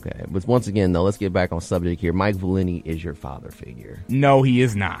Okay, but once again, though, let's get back on subject here. Mike Valenti is your father figure. No, he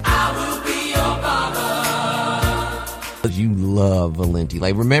is not. I will be your father. You love Valenti.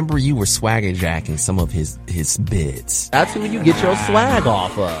 Like, remember you were swagger jacking some of his bits. That's who you get your swag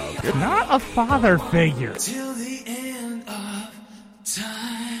off of. You're Not a father figure. Till the end of time.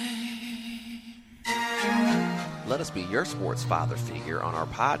 Let us be your sports father figure on our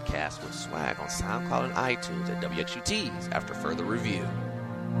podcast with swag on SoundCloud and iTunes at WXUT's After Further Review.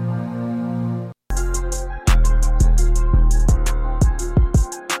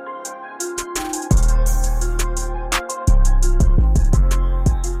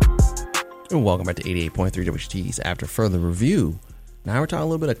 And welcome back to 88.3 WXUT's After Further Review. Now we're talking a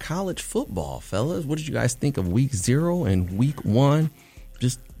little bit of college football, fellas. What did you guys think of week 0 and week 1?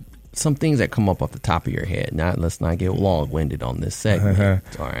 Just some things that come up off the top of your head. Let's not get long-winded on this segment.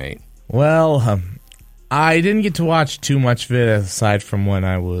 All right. Well, I didn't get to watch too much of it aside from when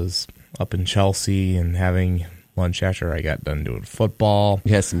I was up in Chelsea and having lunch after I got done doing football.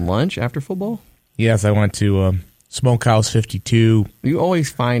 You had some lunch after football? Yes, I went to Smokehouse 52. You're always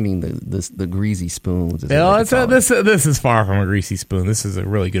finding the greasy spoons. This is far from a greasy spoon. This is a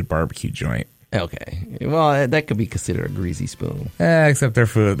really good barbecue joint. Okay. Well, that could be considered a greasy spoon. Except their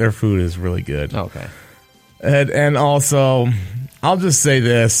food is really good. Okay. And also, I'll just say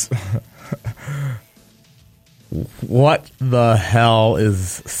this. What the hell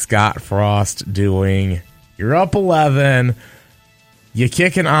is Scott Frost doing? You're up 11. You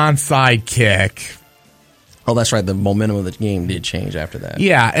kick an onside kick. Oh, that's right. The momentum of the game did change after that.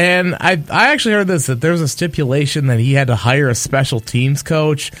 Yeah, and I actually heard this, that there's a stipulation that he had to hire a special teams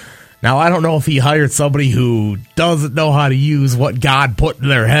coach. Now, I don't know if he hired somebody who doesn't know how to use what God put in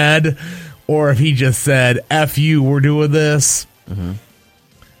their head, or if he just said, F you, we're doing this. Mm-hmm.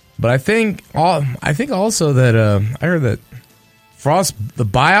 But I think also that I heard that the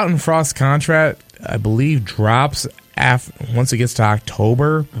buyout in Frost's contract, I believe, drops once it gets to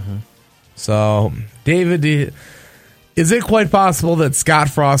October. Mm-hmm. So, David, is it quite possible that Scott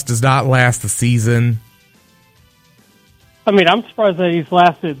Frost does not last the season? I mean, I'm surprised that he's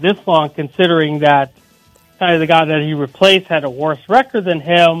lasted this long, considering that kind of the guy that he replaced had a worse record than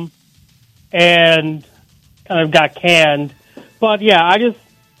him and kind of got canned. But, yeah,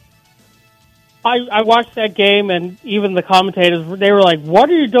 I watched that game, and even the commentators, they were like, what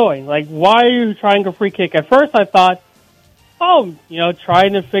are you doing? Like, why are you trying a free kick? At first I thought,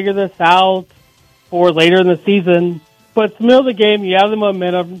 trying to figure this out for later in the season. But it's the middle of the game. You have the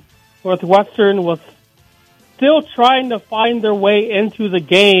momentum. Northwestern was still trying to find their way into the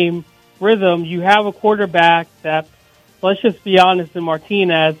game rhythm. You have a quarterback that, let's just be honest, in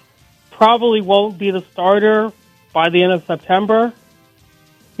Martinez, probably won't be the starter by the end of September.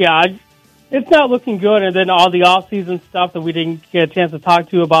 Yeah, it's not looking good. And then all the offseason stuff that we didn't get a chance to talk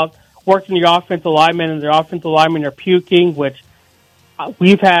to about working your offensive linemen, and their offensive linemen are puking, which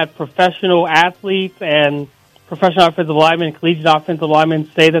we've had professional athletes and professional offensive linemen and collegiate offensive linemen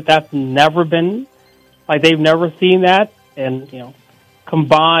say that that's never been, like, they've never seen that. And,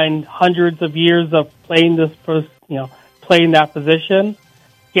 combined hundreds of years of playing playing that position.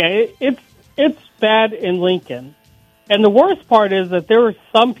 Yeah, it's bad in Lincoln. And the worst part is that there were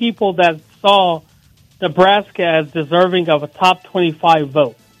some people that saw Nebraska as deserving of a top 25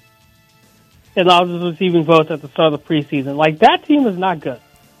 vote. And I was receiving votes at the start of the preseason. Like, that team is not good.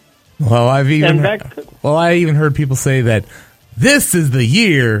 Well, I even heard people say that this is the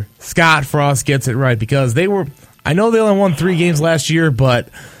year Scott Frost gets it right, because I know they only won 3 games last year, but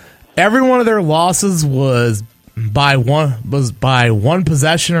every one of their losses was by one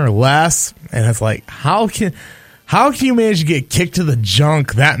possession or less. And it's like, how can you manage to get kicked to the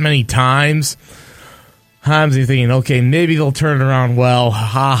junk that many times? Times you're thinking, okay, maybe they'll turn it around. Well, ha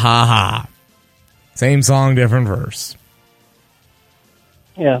ha ha. Same song, different verse.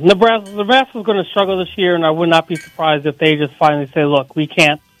 Yeah, Nebraska's going to struggle this year, and I would not be surprised if they just finally say, look, we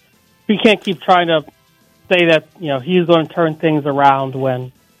can't keep trying to say that, he's going to turn things around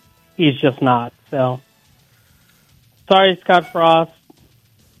when he's just not. So, sorry, Scott Frost.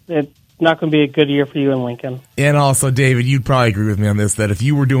 It's not going to be a good year for you in Lincoln. And also, David, you'd probably agree with me on this, that if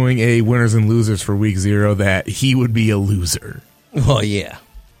you were doing a winners and losers for week 0, that he would be a loser. Well, yeah.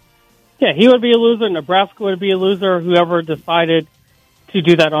 Yeah, he would be a loser. Nebraska would be a loser. Whoever decided to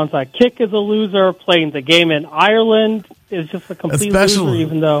do that onside kick is a loser. Playing the game in Ireland is just a complete loser,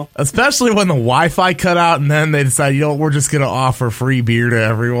 even though... Especially when the Wi-Fi cut out and then they decide, we're just going to offer free beer to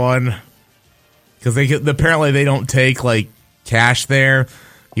everyone. Because apparently they don't take, cash there.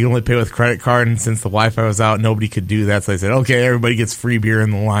 You can only pay with credit card, and since the Wi-Fi was out, nobody could do that. So they said, okay, everybody gets free beer,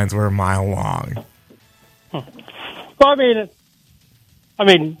 and the lines were a mile long. Well, I mean... I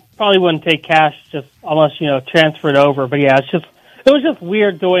mean, probably wouldn't take cash just unless, transfer it over. But yeah, it was just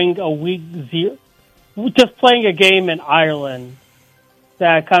weird doing a week zero, just playing a game in Ireland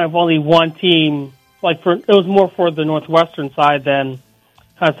that kind of only one team, it was more for the Northwestern side than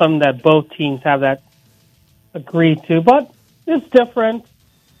kind of something that both teams have that agreed to. But it's different.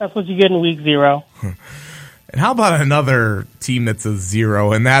 That's what you get in week 0. And how about another team that's a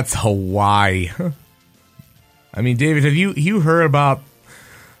 0, and that's Hawaii? I mean, David, have you heard about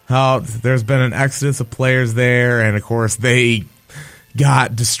how there's been an exodus of players there, and of course they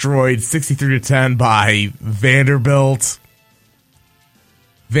got destroyed 63-10 by Vanderbilt.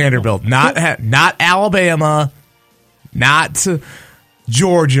 Vanderbilt, not Alabama, not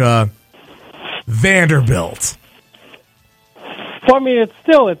Georgia, Vanderbilt. Well, I mean,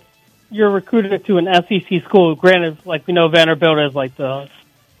 you're recruited to an SEC school. Granted, we know Vanderbilt is the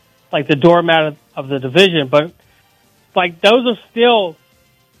doormat of the division, but those are still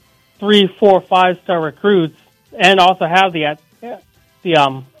 3, 4, 5-star recruits, and also have the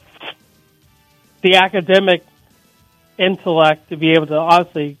academic intellect to be able to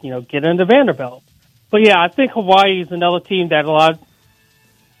obviously get into Vanderbilt. But yeah, I think Hawaii is another team that a lot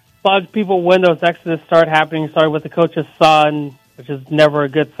of people, when those exodus started with the coach's son, which is never a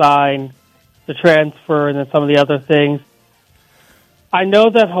good sign, the transfer, and then some of the other things. I know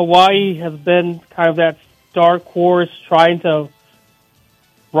that Hawaii has been kind of that dark horse trying to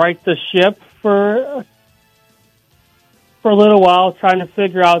right the ship for a little while, trying to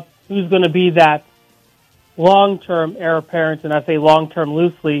figure out who's going to be that long-term heir apparent, and I say long-term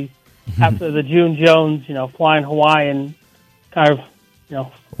loosely, after the June Jones, flying Hawaiian kind of,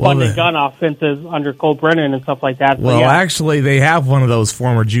 funding gun offenses under Cole Brennan and stuff like that. Well, yeah. Actually, they have one of those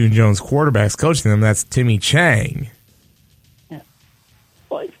former June Jones quarterbacks coaching them. That's Timmy Chang. Yeah.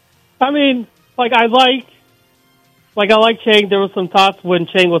 I mean, I like Chang. There was some thoughts when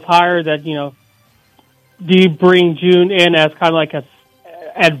Chang was hired that, do you bring June in as kind of like a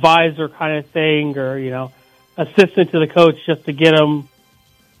advisor kind of thing, or, assistant to the coach just to get him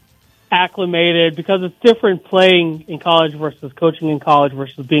acclimated, because it's different playing in college versus coaching in college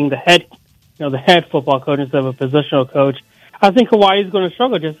versus being the head football coach instead of a positional coach. I think Hawaii is going to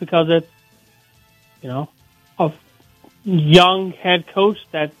struggle just because it's, a young head coach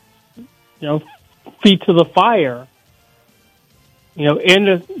that, feet to the fire, in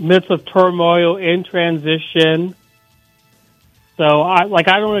the midst of turmoil, in transition. So I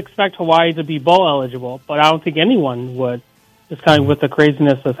don't expect Hawaii to be bowl eligible, but I don't think anyone would. Just kind of with the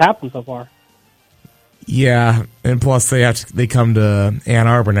craziness that's happened so far. Yeah, and plus they come to Ann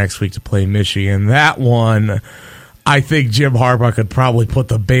Arbor next week to play Michigan. That one, I think Jim Harbaugh could probably put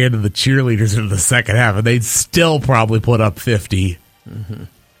the band of the cheerleaders into the second half, and they'd still probably put up 50. Mm-hmm.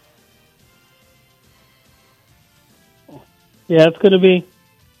 Yeah, it's going to be.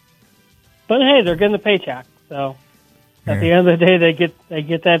 But hey, they're getting the paycheck, so at the end of the day, they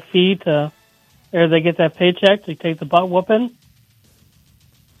get that fee or they get that paycheck to take the butt whooping.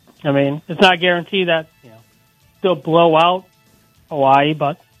 I mean, it's not guaranteed that they'll blow out Hawaii,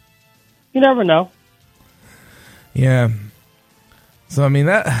 but you never know. Yeah. So I mean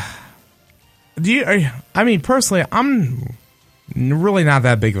personally, I'm really not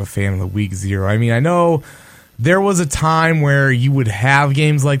that big of a fan of the week 0. I mean, I know there was a time where you would have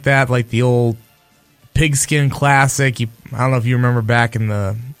games like that, like the old Pigskin Classic. I don't know if you remember back in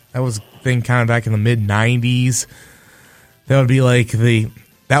that was a thing kind of back in the mid-90s. That would be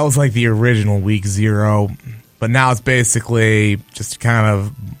that was like the original week 0, but now it's basically just kind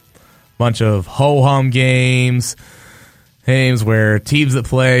of bunch of ho-hum games where teams that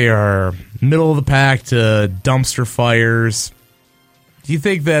play are middle of the pack to dumpster fires. Do you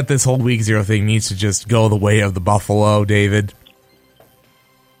think that this whole week 0 thing needs to just go the way of the Buffalo, David?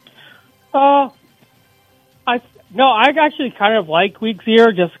 I actually kind of like week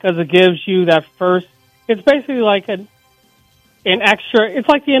 0 just because it gives you that first. It's basically like an extra. It's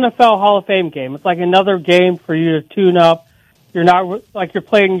like the NFL Hall of Fame game. It's like another game for you to tune up. You're not you're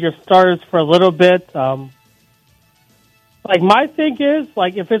playing your starters for a little bit. My thing is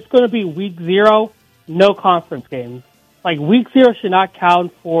if it's going to be week 0, no conference games. Week 0 should not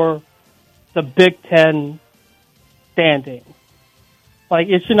count for the Big Ten standing.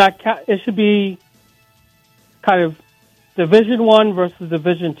 It should not count. It should be kind of Division 1 versus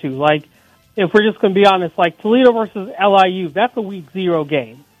Division 2. If we're just going to be honest, Toledo versus LIU, that's a week 0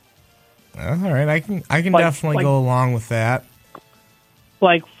 game. All right, I can definitely go along with that.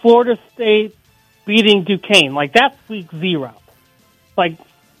 Florida State beating Duquesne, that's week 0. When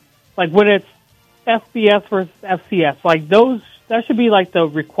it's FBS versus FCS, those, that should be the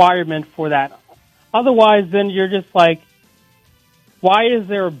requirement for that. Otherwise, then you're just why is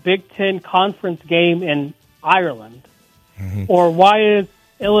there a Big Ten conference game in Ireland? Or why is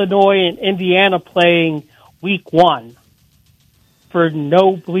Illinois and Indiana playing week 1 for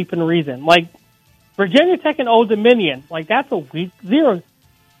no bleeping reason? Like, Virginia Tech and Old Dominion, like, that's a week 0,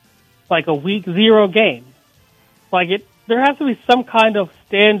 like a week 0 game. Like, there has to be some kind of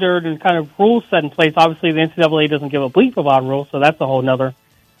standard and kind of rule set in place. Obviously, the NCAA doesn't give a bleep about rules, so that's a whole nother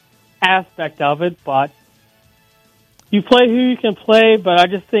aspect of it. But you play who you can play, but I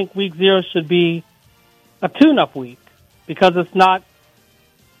just think week 0 should be a tune-up week because it's not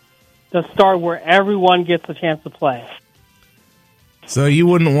the start where everyone gets a chance to play. So you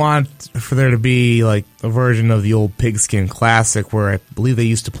wouldn't want for there to be like a version of the old Pigskin Classic where I believe they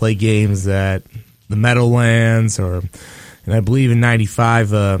used to play games at the Meadowlands, and I believe in '95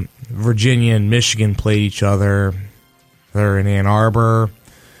 Virginia and Michigan played each other. They're in Ann Arbor.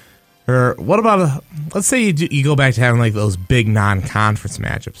 Or what about let's say you go back to having like those big non-conference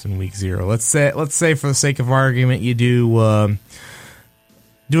matchups in week 0. Let's say for the sake of argument you do a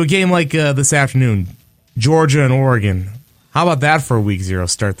game like this afternoon, Georgia and Oregon. How about that for week 0?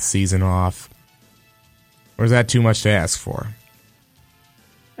 Start the season off, or is that too much to ask for?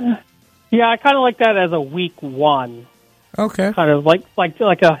 Yeah, I kind of like that as a week 1. Okay, kind of like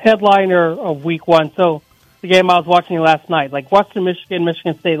a headliner of week 1. So the game I was watching last night, like Western Michigan,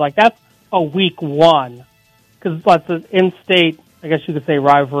 Michigan State, like that's a week 1 because that's an in-state, I guess you could say,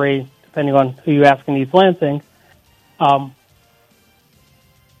 rivalry, depending on who you ask in East Lansing.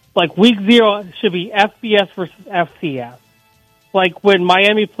 Like week 0 should be FBS versus FCS. Like when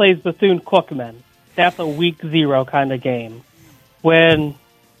Miami plays Bethune-Cookman, that's a week 0 kind of game. When,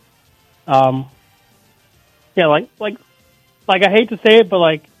 like I hate to say it, but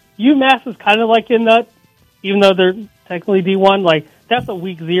like UMass is kind of like in that, even though they're technically D1, like that's a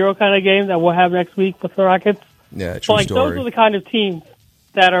week 0 kind of game that we'll have next week with the Rockets. Yeah, true but, like, story. Those are the kind of teams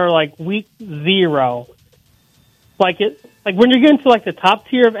that are like week 0. Like when you're getting to like the top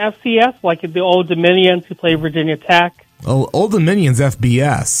tier of FCS, like the Old Dominions who play Virginia Tech. Oh, Old Dominion's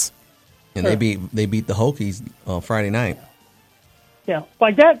FBS, and they beat the Hokies on Friday night. Yeah,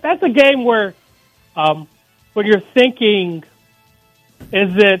 like that's a game where when you're thinking,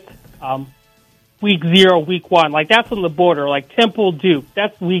 is it week 0, week 1? Like that's on the border. Like Temple Duke,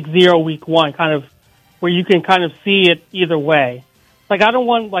 that's week 0, week 1, kind of where you can kind of see it either way. Like I don't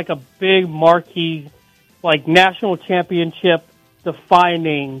want like a big marquee, like national championship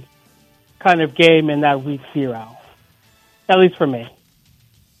defining kind of game in that week 0. At least for me.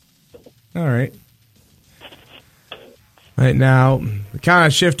 All right. Right now, kind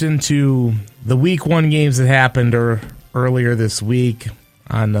of shifting to the week 1 games that happened earlier this week.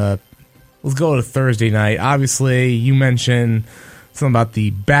 Let's go to Thursday night. Obviously, you mentioned something about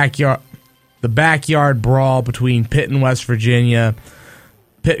the backyard brawl between Pitt and West Virginia.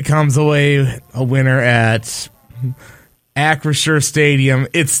 Pitt comes away a winner at Acrisure Stadium.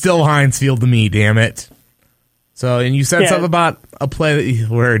 It's still Heinz Field to me, damn it. So, and you said something about a play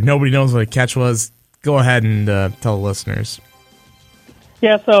where nobody knows what a catch was. Go ahead and tell the listeners.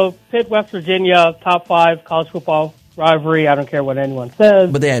 Yeah, so Pitt, West Virginia, top 5 college football rivalry. I don't care what anyone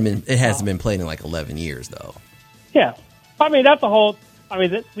says. But it hasn't been played in like 11 years, though. Yeah. I mean, that's a whole... I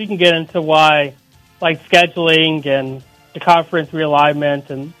mean, we can get into why, like, scheduling and the conference realignment,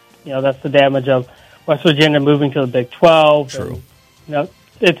 and, you know, that's the damage of West Virginia moving to the Big 12. True. And, you know,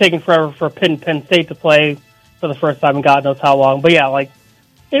 it's taking forever for Pitt and Penn State to play for the first time in God knows how long. But, yeah, like,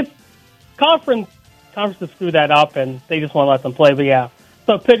 it's... Conferences screw that up, and they just want to let them play. But, yeah.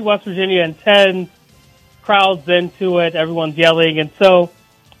 So, Pitt, West Virginia, and 10 crowds into it. Everyone's yelling. And so,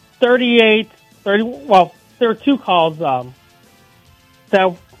 30... Well, there were 2 calls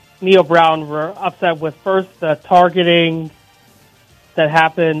that Neil Brown were upset with. First, the targeting that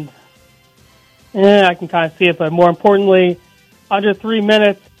happened. I can kind of see it, but more importantly, under 3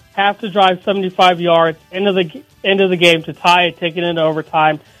 minutes, have to drive 75 yards into the game to tie it, take it into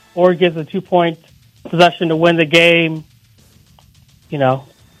overtime, or gets a 2-point possession to win the game. You know,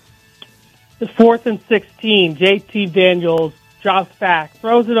 the 4th and 16, JT Daniels drops back,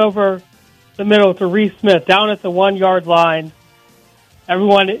 throws it over the middle to Reese Smith down at the 1-yard line.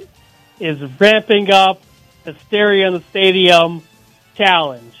 Everyone is ramping up, hysteria in the stadium,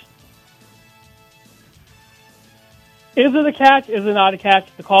 challenge. Is it a catch? Is it not a catch?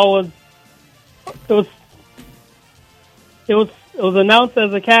 The call was announced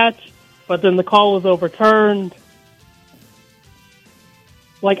as a catch, but then the call was overturned.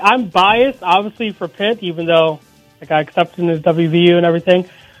 Like, I'm biased, obviously, for Pitt, even though I got accepted into WVU and everything.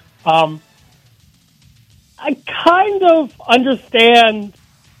 I kind of understand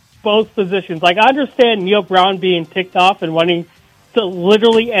both positions. Like, I understand Neil Brown being ticked off and wanting to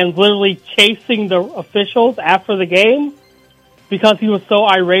literally chasing the officials after the game because he was so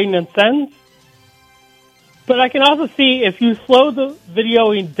irate and incensed. But I can also see if you slow the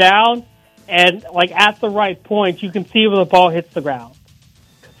videoing down and, like, at the right point, you can see when the ball hits the ground.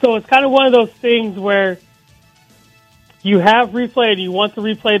 So it's kind of one of those things where you have replay and you want the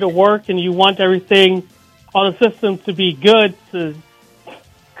replay to work and you want everything on the system to be good to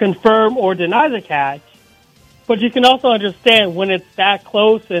confirm or deny the catch. But you can also understand when it's that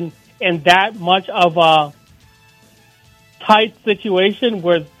close and that much of a tight situation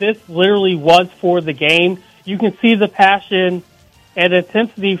where this literally was for the game, you can see the passion and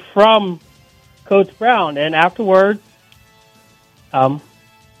intensity from Coach Brown. And afterwards,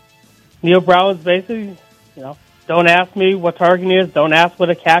 Neil Brown was basically, don't ask me what targeting is, don't ask what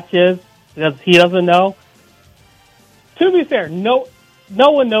a catch is, because he doesn't know. To be fair, no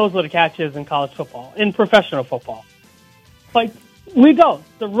one knows what a catch is in college football, in professional football. Like, we don't.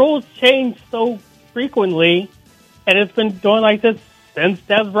 The rules change so frequently, and it's been going like this since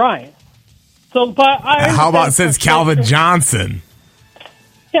Des Bryant. So, but how about since Calvin Johnson?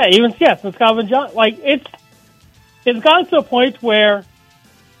 Yeah, since Calvin Johnson. Like, it's gotten to a point where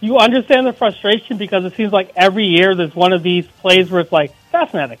you understand the frustration because it seems like every year there's one of these plays where it's like,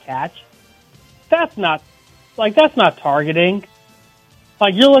 that's not a catch. That's not targeting.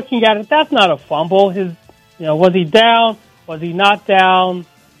 Like, you're looking at it, that's not a fumble. Was he down? Was he not down?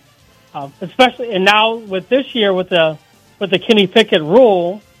 Especially, and now with this year with the Kenny Pickett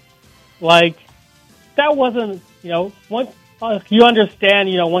rule, like, that wasn't, once you understand,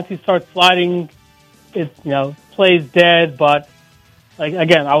 once he starts sliding, it, plays dead. But, like,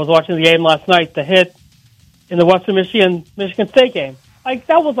 again, I was watching the game last night, the hit in the Western Michigan State game. Like,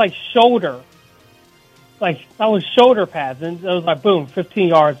 that was like shoulder. Like, that was shoulder pads, and it was like, boom, 15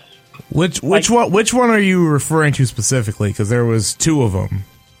 yards. Which one are you referring to specifically? Because there was two of them.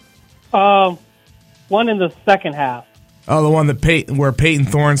 One in the second half. Oh, the one where Peyton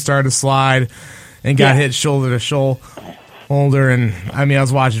Thorne started to slide and got hit shoulder to shoulder. And I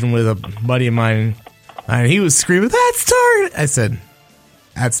was watching with a buddy of mine, and he was screaming, "That's targeting!" I said,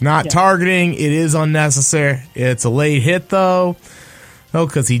 "That's not targeting. It is unnecessary. It's a late hit, though." No,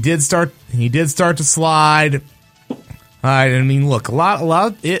 because he did start to slide. Look, a lot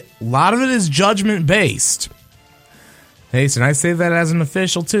of it is judgment based. Hey, and I say that as an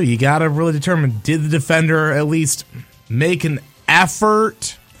official too. You got to really determine, did the defender at least make an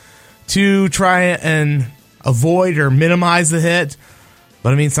effort to try and avoid or minimize the hit?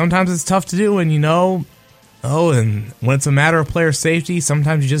 But sometimes it's tough to do, and and when it's a matter of player safety,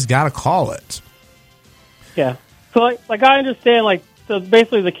 sometimes you just got to call it. Yeah. So like I understand, so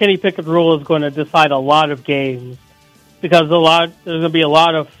basically the Kenny Pickett rule is going to decide a lot of games because there's going to be a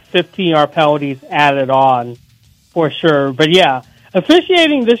lot of 15-yard penalties added on for sure. But yeah,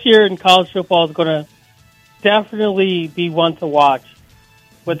 officiating this year in college football is going to definitely be one to watch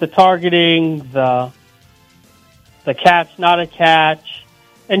with the targeting, the catch, not a catch,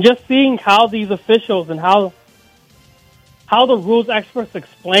 and just seeing how these officials and how the rules experts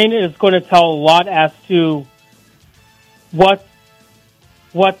explain it is going to tell a lot as to what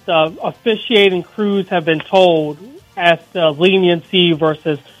the officiating crews have been told as to leniency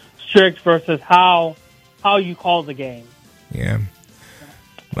versus strict versus how you call the game. Yeah.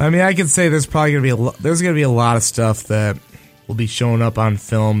 I could say there's probably going to be a lot of stuff that will be showing up on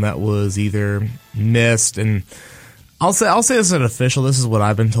film that was either missed, and I'll say this as an official, this is what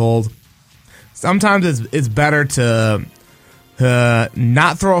I've been told. Sometimes it's better to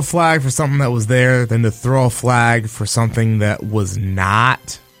not throw a flag for something that was there than to throw a flag for something that was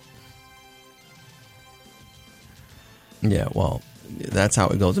not. Yeah, well, that's how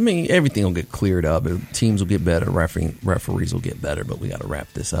it goes. Everything will get cleared up. Teams will get better. Referees will get better. But we got to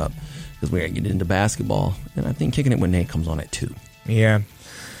wrap this up because we got to get into basketball. And I think Kicking It with Nate comes on at 2. Yeah.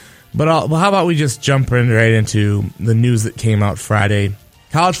 But how about we just jump right into the news that came out Friday.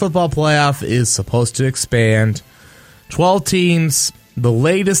 College football playoff is supposed to expand. 12 teams. The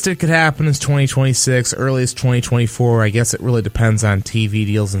latest it could happen is 2026. Earliest 2024. I guess it really depends on TV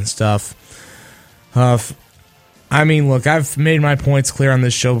deals and stuff. Look, I've made my points clear on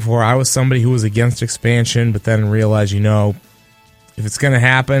this show before. I was somebody who was against expansion, but then realized, if it's going to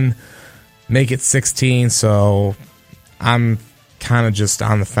happen, make it 16. So I'm kind of just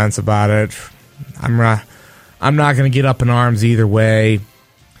on the fence about it. I'm not going to get up in arms either way.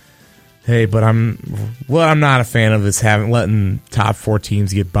 Hey, but what I'm not a fan of is letting top 4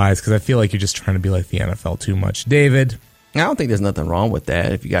 teams get buys because I feel like you're just trying to be like the NFL too much. David? I don't think there's nothing wrong with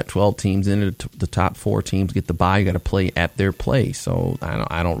that. If you got 12 teams in it, the top 4 teams get the bye. You got to play at their place. So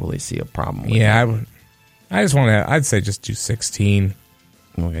I don't really see a problem with that. I'd say just do 16.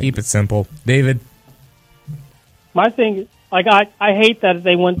 Okay. Keep it simple. David? My thing, like, I hate that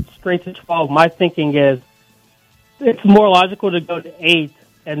they went straight to 12. My thinking is it's more logical to go to 8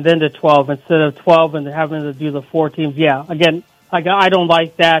 and then to 12 instead of 12 and having to do the 4 teams. Yeah, again, like, I don't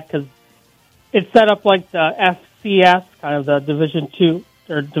like that because it's set up like the FCS, kind of the Division 2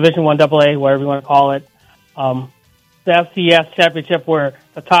 or Division 1 AA, whatever you want to call it. The FCS championship where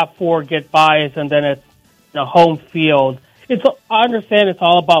the top 4 get buys and then it's home field. I understand it's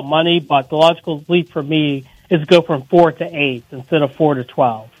all about money, but the logical leap for me is go from 4 to 8 instead of 4 to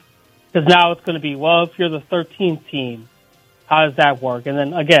 12. Because now it's going to be, well, if you're the 13th team, how does that work? And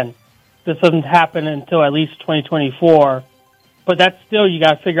then, again, this doesn't happen until at least 2024. But that's still, you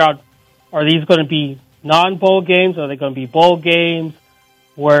got to figure out, are these going to be non-bowl games? Are they going to be bowl games?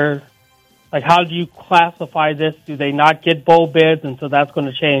 Where, like, how do you classify this? Do they not get bowl bids? And so that's going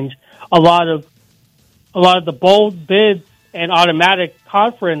to change a lot of the bowl bids and automatic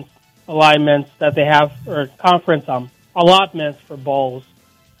conference alignments that they have, or conference allotments for bowls.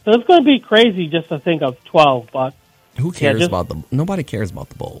 So it's going to be crazy just to think of 12, but who cares nobody cares about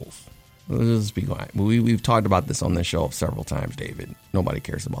the bowls. Let's just be quiet. We've talked about this on this show several times, David. Nobody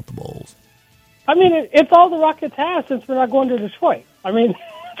cares about the bowls. I mean, it's all the Rockets have since we're not going to Detroit. I mean,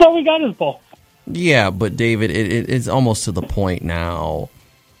 that's all we got is bowls. Yeah, but David, it's almost to the point now.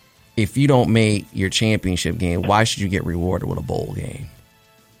 If you don't make your championship game, why should you get rewarded with a bowl game?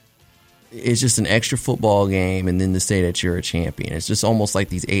 It's just an extra football game, and then to say that you're a champion. It's just almost like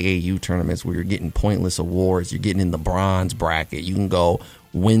these AAU tournaments where you're getting pointless awards. You're getting in the bronze bracket. You can go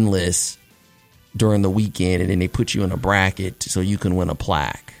winless during the weekend, and then they put you in a bracket so you can win a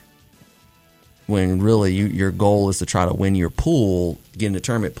plaque. When really your goal is to try to win your pool, get into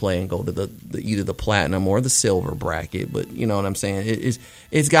tournament play, and go to the either the platinum or the silver bracket. But you know what I'm saying?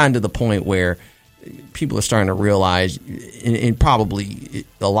 It's gotten to the point where people are starting to realize, and probably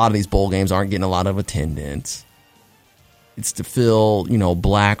a lot of these bowl games aren't getting a lot of attendance. It's to fill,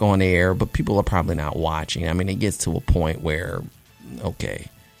 black on air, but people are probably not watching. I mean, it gets to a point where, okay,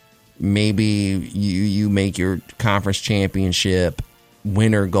 maybe you make your conference championship,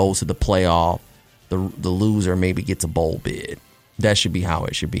 winner goes to the playoff, the loser maybe gets a bowl bid. That should be how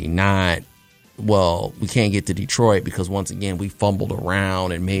it should be. Not, well, we can't get to Detroit because once again we fumbled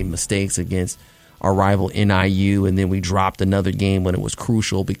around and made mistakes against our rival NIU, and then we dropped another game when it was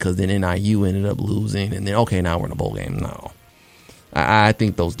crucial because then NIU ended up losing, and then, okay, now we're in a bowl game. No. I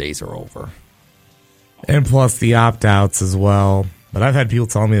think those days are over. And plus the opt-outs as well. But I've had people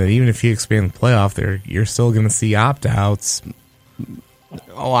tell me that even if you expand the playoff, you're still going to see opt-outs.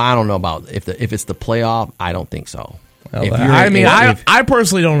 Oh, I don't know about if it's the playoff. I don't think so. Well, I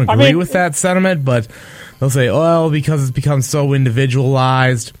personally don't agree with that sentiment, but they'll say, well, because it's become so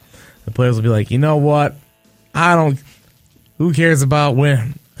individualized, the players will be like, you know what? Who cares about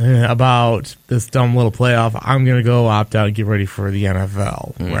this dumb little playoff? I'm going to go opt out and get ready for the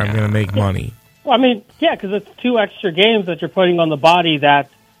NFL, where I'm going to make money. Well, I mean, yeah, because it's 2 extra games that you're putting on the body that,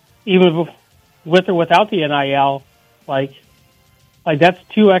 even with or without the NIL, like that's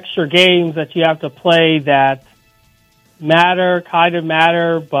 2 extra games that you have to play that kind of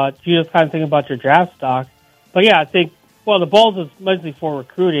matter, but you just kind of think about your draft stock. But yeah, I think, well, the bowls is mostly for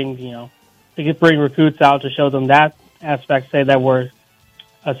recruiting, to get bring recruits out to show them that aspect, say that we're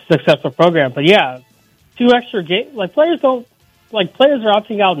a successful program. But yeah, 2 extra games, players are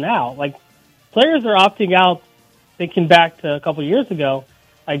opting out now. Players are opting out, thinking back to a couple of years ago,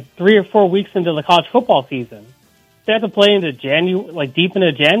 3 or 4 weeks into the college football season. They have to play into deep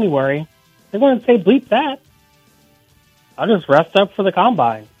into January. They're going to say, bleep that. I'll just rest up for the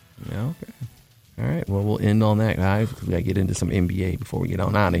combine. Yeah, okay. All right. Well, we'll end on that, guys, because we got to get into some NBA before we get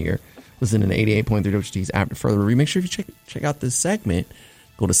on out of here. Listen to 88.3 WHT's After Further Review. Make sure if you check out this segment,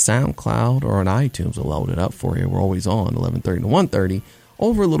 go to SoundCloud or on iTunes. We'll load it up for you. We're always on 11:30 to 1:30.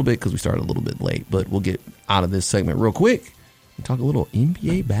 Over a little bit because we started a little bit late, but we'll get out of this segment real quick and talk a little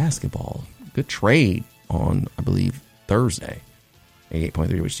NBA basketball. Good trade on, I believe, Thursday.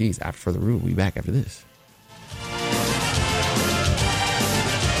 88.3 WHT's After Further Review. We'll be back after this.